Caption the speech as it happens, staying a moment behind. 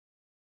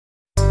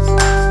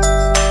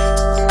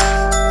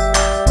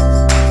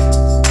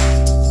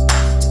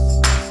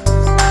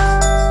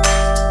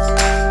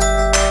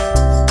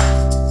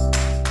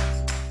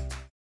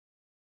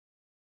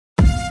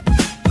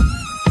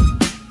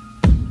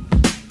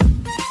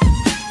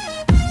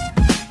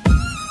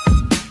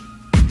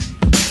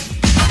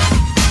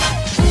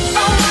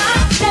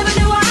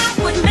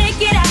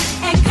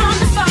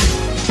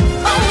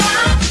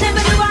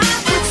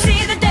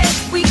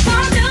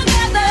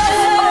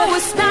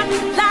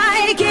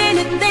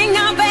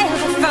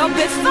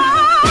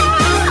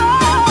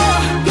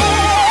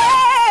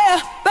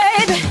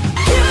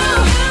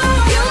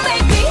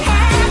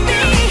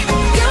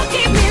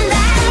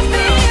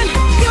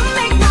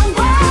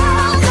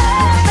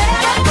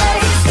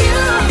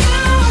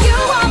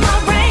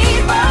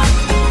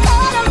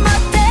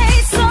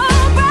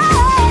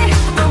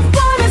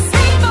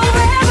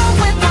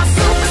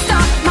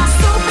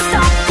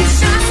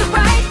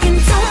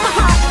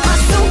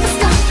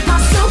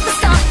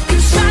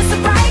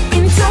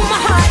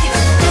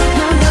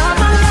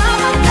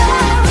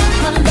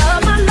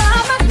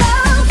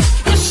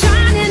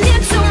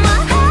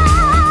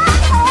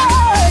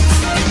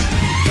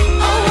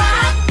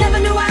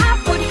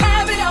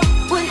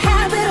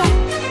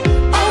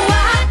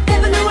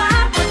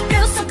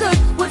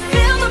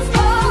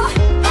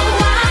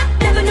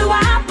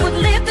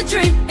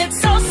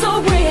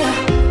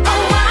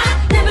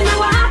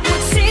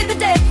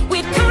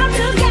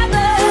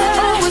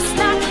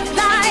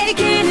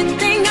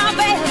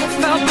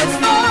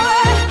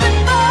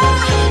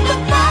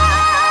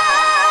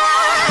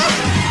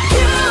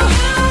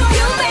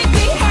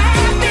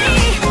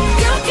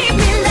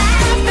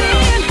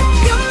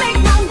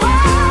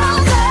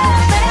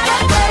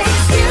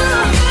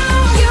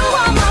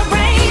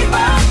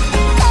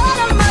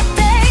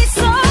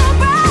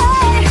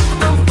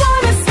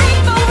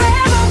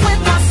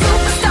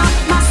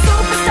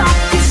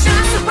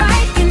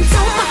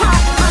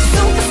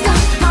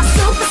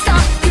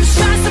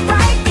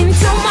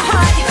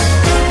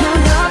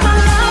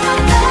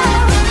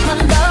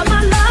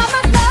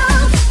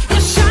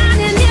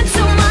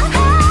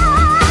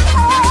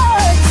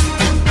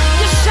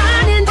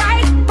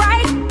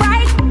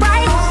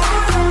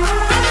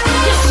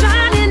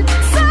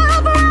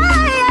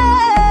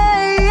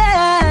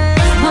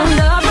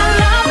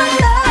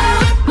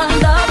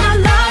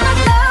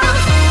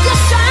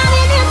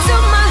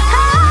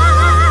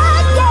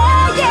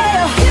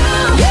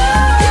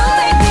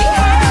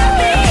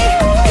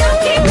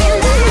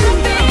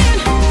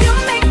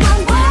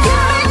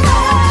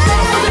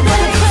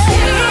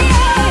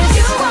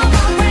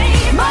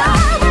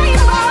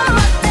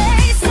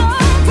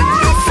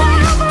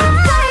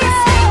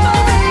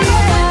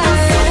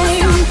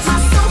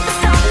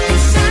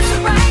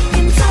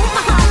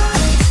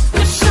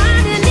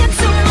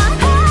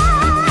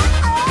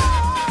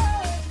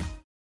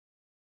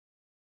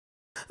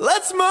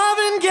Let's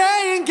Marvin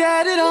Gaye and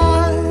get it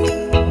on.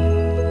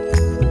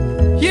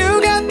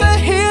 You got the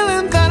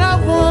healing that I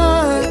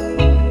want,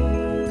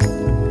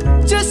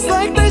 just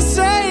like they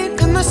say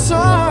it in the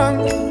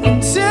song.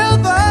 Until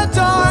the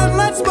dawn,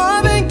 let's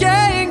Marvin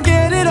Gaye and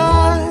get it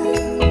on.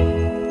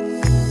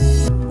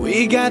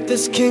 We got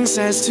this king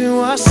size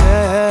to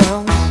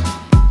ourselves,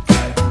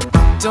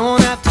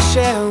 don't have to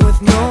share with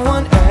no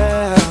one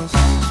else.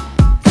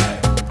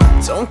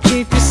 Don't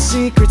keep your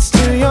secrets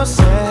to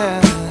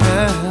yourself.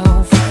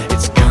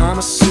 It's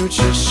Kama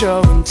Sutra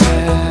show and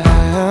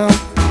tell.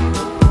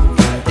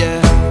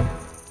 Yeah.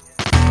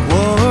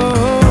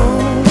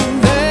 Whoa.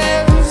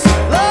 There's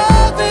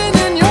loving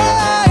in your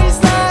eyes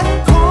that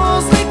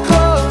pulls me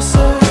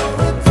closer.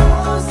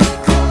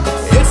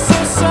 It's so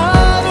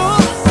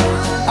subtle,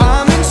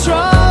 I'm in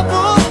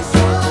trouble,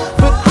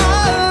 but I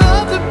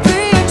love to be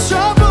in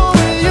trouble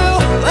with you.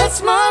 Let's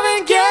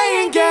Marvin Gaye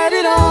and get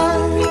it on.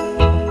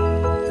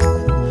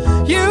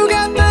 You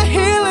got the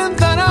healing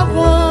that I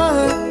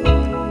want,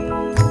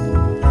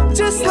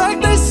 just like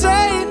they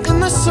say it in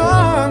the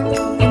song.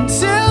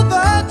 Until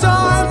the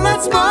dawn,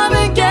 let's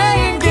Marvin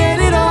Gaye and get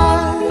it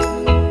on.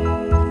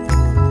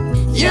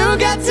 You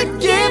got to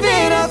give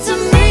it up to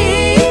me.